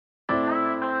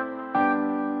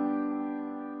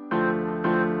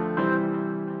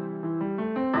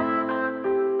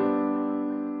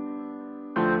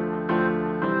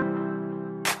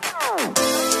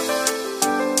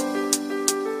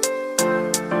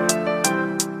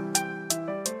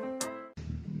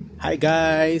Hi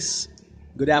guys!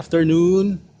 Good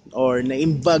afternoon or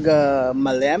naimbag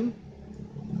malem,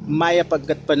 maya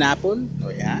pagkat panapon.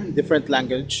 O yan, different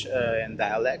language and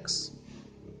dialects.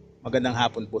 Magandang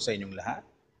hapon po sa inyong lahat.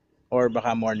 Or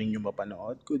baka morning nyo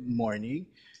mapanood. Good morning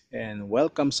and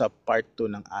welcome sa part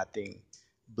 2 ng ating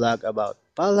vlog about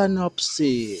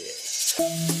Phalaenopsis.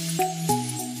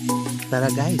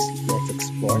 Tara guys, let's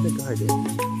explore the garden.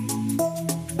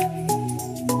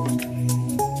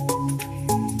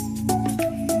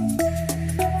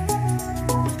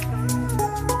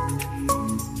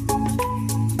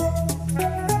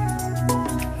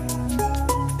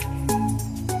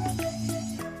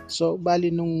 So, bali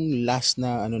nung last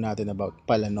na ano natin about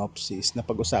Phalaenopsis, na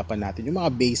pag-usapan natin yung mga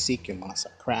basic, yung mga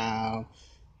sa crown,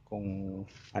 kung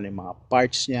ano yung mga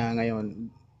parts niya.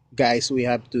 Ngayon, guys, we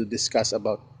have to discuss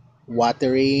about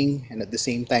watering and at the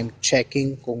same time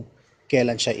checking kung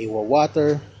kailan siya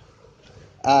iwa-water.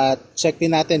 At check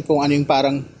din natin kung ano yung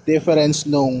parang difference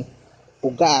nung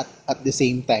ugat at the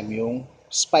same time yung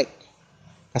spike.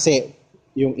 Kasi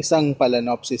yung isang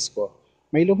Phalaenopsis ko,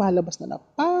 may lumalabas na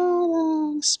parang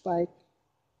spike.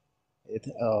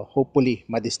 Hopefully,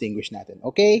 ma-distinguish natin.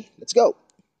 Okay, let's go!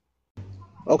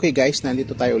 Okay guys,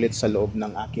 nandito tayo ulit sa loob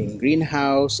ng aking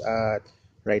greenhouse at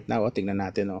right now, tingnan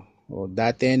natin.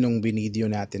 Dati nung binideo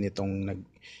natin itong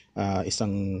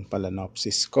isang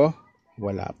Phalaenopsis ko,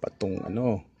 wala pa tong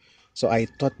ano. So I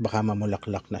thought baka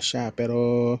mamulaklak na siya,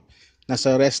 pero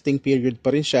nasa resting period pa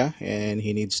rin siya and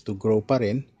he needs to grow pa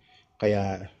rin.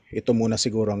 Kaya ito muna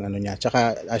siguro ang ano niya.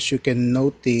 Tsaka as you can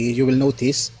notice, you will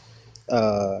notice,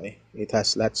 it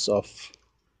has lots of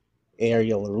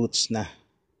aerial roots na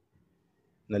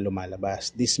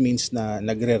lumalabas. This means na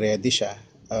nagre-ready siya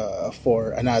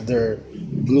for another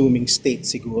blooming state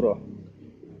siguro.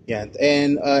 Yan.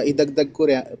 And idagdag ko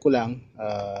lang,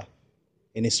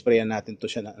 inisprayan natin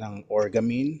to siya ng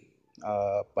orgamine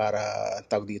para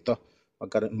tawag dito,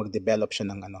 mag-develop siya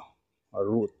ng ano,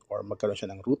 root or magkaroon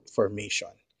siya ng root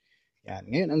formation. Yan.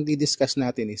 Ngayon, ang di-discuss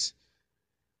natin is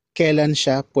kailan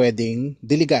siya pwedeng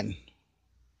diligan.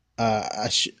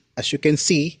 As you can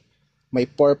see, may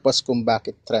purpose kung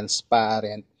bakit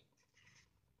transparent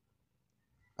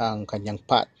ang kanyang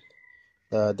pot.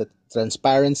 The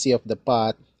transparency of the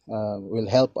pot will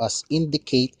help us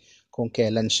indicate kung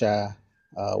kailan siya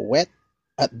wet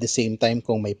at the same time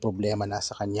kung may problema na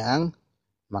sa kanyang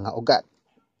mga ugat.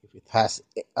 If it has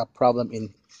a problem in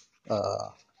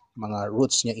mga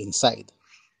roots niya inside.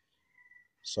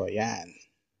 So, yan.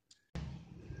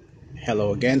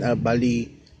 Hello again. Bali,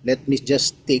 let me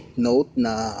just take note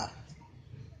na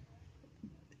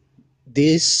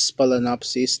this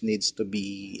Phalaenopsis needs to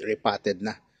be repotted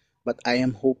na. But I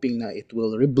am hoping na it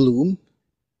will rebloom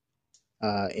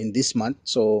in this month.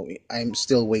 So, I'm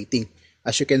still waiting.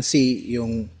 As you can see,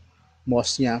 yung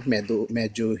moss niya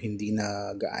medyo hindi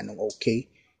na gaanong okay.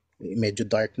 Medyo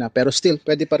dark na. Pero still,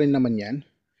 pwede pa rin naman yan.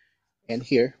 And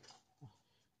here,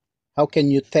 how can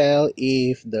you tell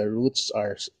if the roots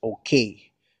are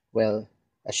okay? Well,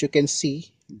 as you can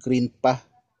see, green pa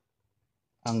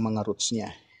ang mga roots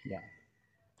niya. Yan.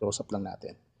 Close up lang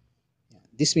natin.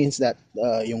 This means that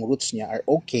yung roots niya are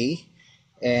okay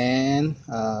and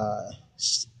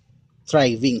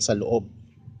thriving sa loob.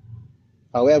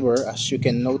 However, as you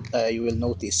can note, you will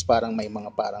notice parang may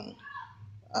mga parang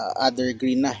other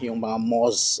green na yung mga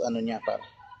moss ano niya parang.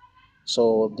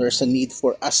 So there's a need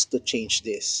for us to change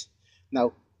this.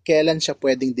 Now, kailan siya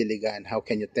pwedeng diligan? How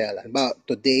can you tell? About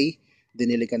today,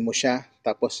 diniligan mo siya,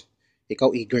 tapos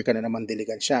ikaw eager ka na naman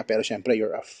diligan siya, pero syempre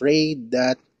you're afraid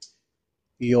that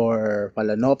your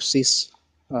Phalaenopsis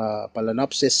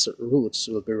roots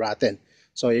will be rotten.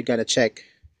 So you gotta check.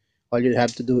 All you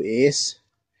have to do is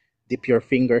dip your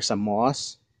finger sa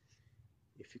moss.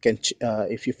 If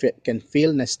you can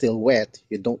feel na still wet,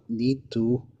 you don't need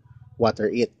to water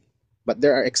it. But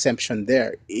there are exceptions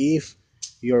there. If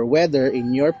your weather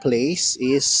in your place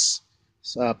is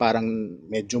parang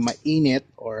medyo mainit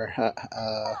or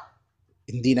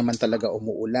hindi naman talaga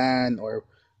umuulan or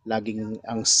laging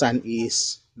ang sun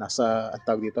is nasa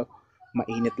tawag dito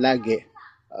mainit lagi,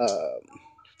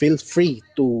 feel free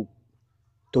to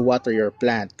water your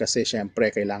plant kasi syempre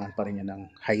kailangan pa rin niya ng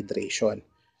hydration.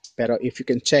 Pero if you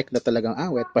can check na talagang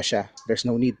wet pa siya, there's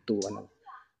no need to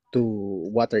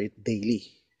water it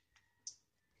daily.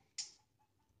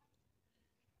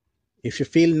 If you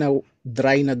feel na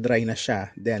dry na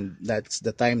siya, then that's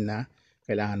the time na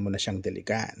kailangan mo na siyang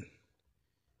diligan.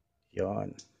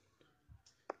 Yon.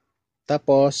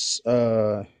 Tapos,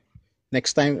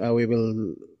 next time we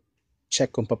will check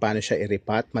kung paano siya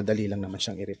i-repot. Madali lang naman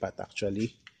siyang i-repot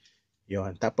actually.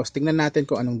 Yon. Tapos tingnan natin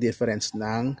kung anong difference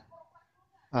ng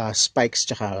spikes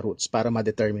tsaka roots para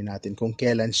ma-determine natin kung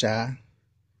kailan siya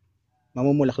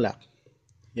mamumulaklak.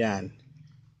 Yan.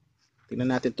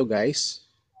 Tingnan natin to guys.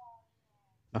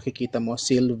 Makikita mo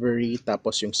silvery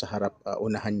tapos yung sa harap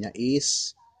unahan niya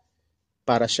is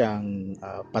para siyang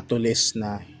patulis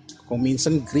na kung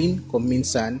minsan green, kung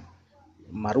minsan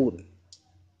maroon.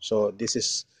 So this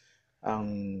is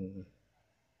ang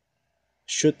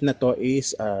shoot na to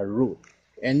is a root.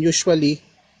 And usually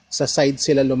sa side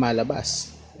sila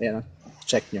lumalabas. Ayan,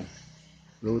 check nyo.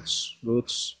 Roots,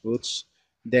 roots, roots.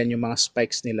 Then yung mga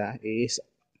spikes nila is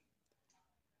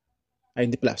ay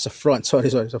hindi pala, sa front,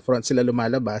 sorry, sa front sila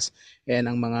lumalabas,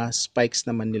 and ang mga spikes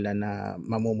naman nila na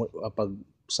pag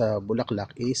sa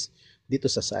bulaklak is dito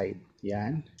sa side,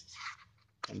 yan,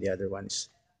 and the other one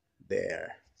is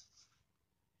there,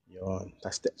 yun,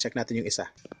 tapos check natin yung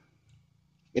isa,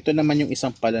 ito naman yung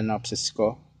isang Phalaenopsis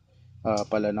ko,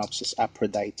 Phalaenopsis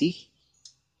aphrodite,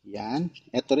 yan,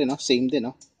 ito rin, no? Same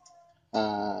din, no?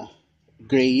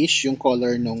 Grayish yung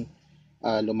color nung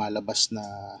lumalabas na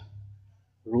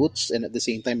roots, and at the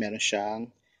same time meron siyang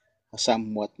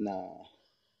somewhat na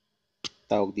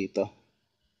tawag dito,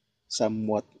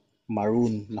 somewhat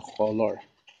maroon na color.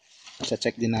 So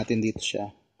check din natin dito siya,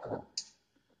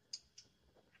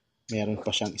 meron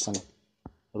pa siyang isang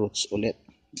roots ulit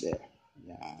there,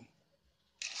 yan.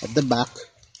 At the back,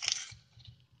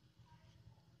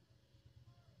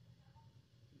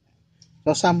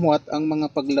 so somewhat ang mga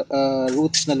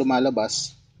roots na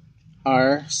lumalabas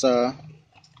are sa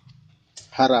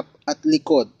harap at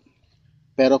likod.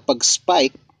 Pero pag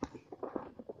spike,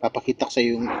 papakita ko sa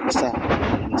yung isa.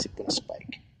 Inisip ko na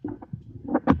spike.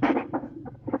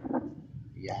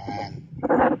 Yan.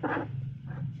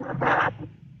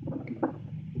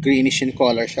 Greenish in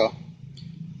color siya.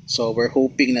 So we're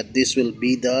hoping that this will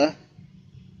be the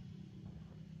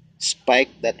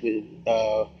spike that we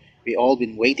all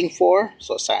been waiting for.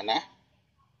 So sana.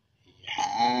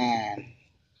 Yan.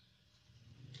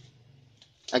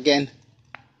 Again,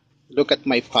 look at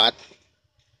my pot.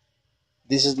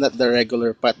 This is not the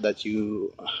regular pot that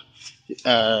you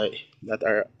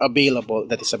that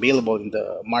is available in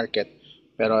the market.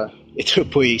 Pero ito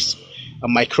po is a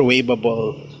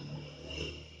microwavable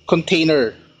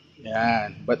container.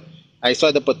 Yan. But I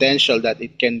saw the potential that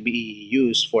it can be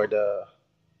used for the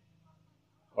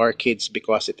orchids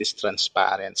because it is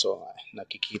transparent. So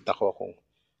nakikita ko kung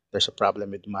there's a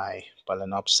problem with my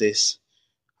Phalaenopsis.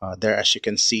 There, as you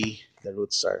can see, the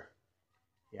roots are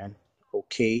yan,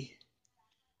 okay.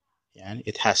 Yan,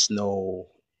 it has no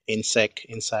insect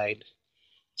inside.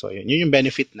 So yun yung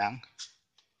benefit ng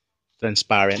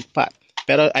transparent pot.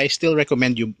 Pero I still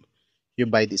recommend you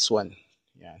buy this one.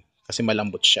 Yan, kasi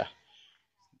malambot siya.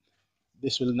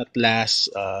 This will not last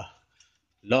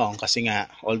long kasi nga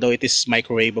although it is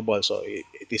microwavable, so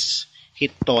it is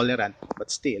heat tolerant, but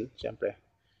still syempre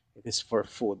it is for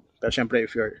food. Pero syempre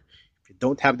if you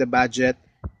don't have the budget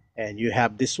and you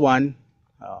have this one,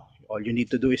 all you need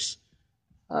to do is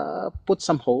put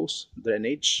some holes,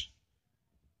 drainage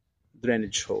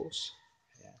holes.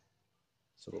 Yeah.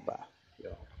 So ba?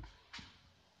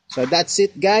 So that's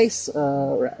it guys.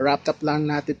 Wrapped up lang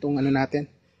natin itong ano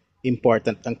natin.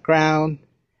 Important ang crown,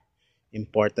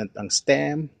 important ang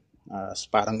stem,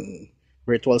 parang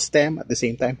virtual stem, at the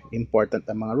same time important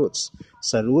ang mga roots.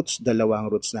 Sa roots,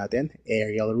 dalawang roots natin,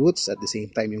 aerial roots, at the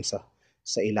same time yung sa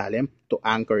ilalim to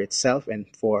anchor itself and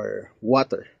for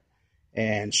water.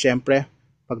 And syempre,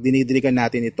 pag dinidiligan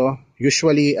natin ito,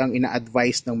 usually ang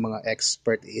ina-advise ng mga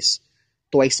expert is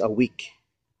twice a week,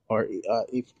 or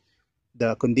if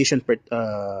the condition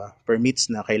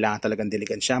permits na kailangan talagang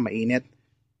diligan siya, mainit,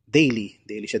 daily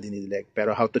siya dinidilig.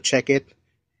 Pero how to check it?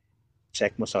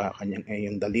 Check mo sa kanyang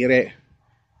yung daliri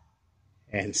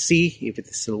and see if it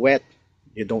is still wet.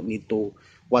 You don't need to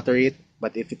water it,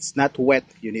 but if it's not wet,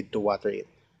 you need to water it.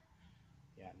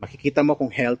 Yan. Makikita mo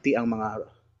kung healthy ang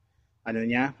mga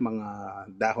mga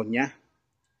dahon niya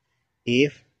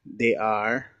if they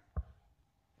are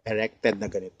erected na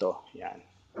ganito, yan,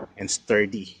 and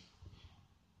sturdy.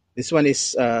 This one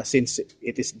is since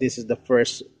this is the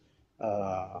first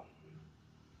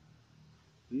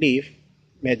leaf,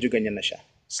 medyo ganyan na siya,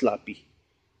 sloppy.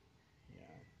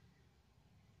 Yan.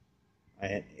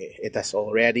 And it has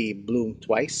already bloomed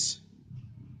twice.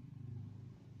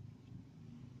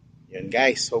 Yun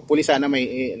guys, hopefully sana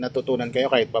may natutunan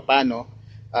kayo kahit papano.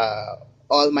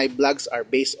 All my vlogs are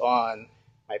based on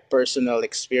my personal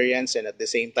experience, and at the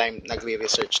same time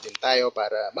nagre-research din tayo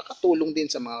para makatulong din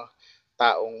sa mga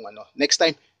taong next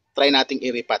time try nating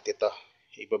i-repat ito,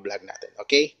 i-vlog natin.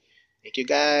 Okay, thank you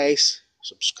guys,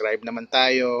 subscribe naman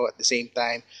tayo, at the same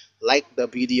time like the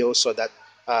video so that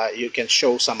you can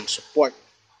show some support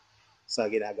sa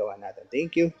ginagawa natin.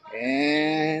 Thank you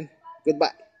and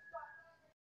goodbye.